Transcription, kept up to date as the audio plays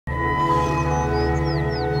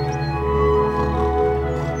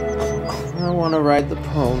want to ride the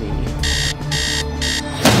pony.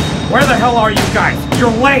 Where the hell are you guys? You're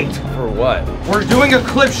late! For what? We're doing a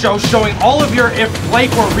clip show showing all of your if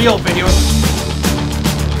Blake were real videos.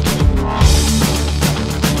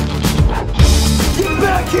 Get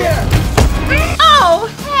back here! Oh,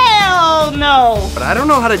 hell no! But I don't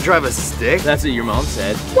know how to drive a stick. That's what your mom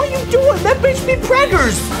said. What are you doing? That makes me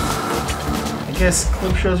preggers! I guess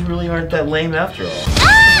clip shows really aren't that lame after all.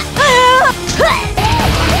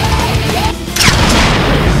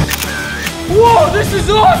 Whoa, this is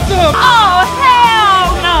awesome! Oh,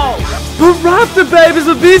 hell no! The raptor babies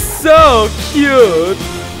would be so cute!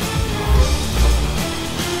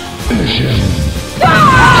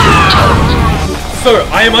 Sir,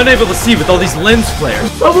 I am unable to see with all these lens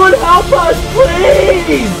flares. Someone help us,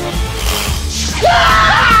 please!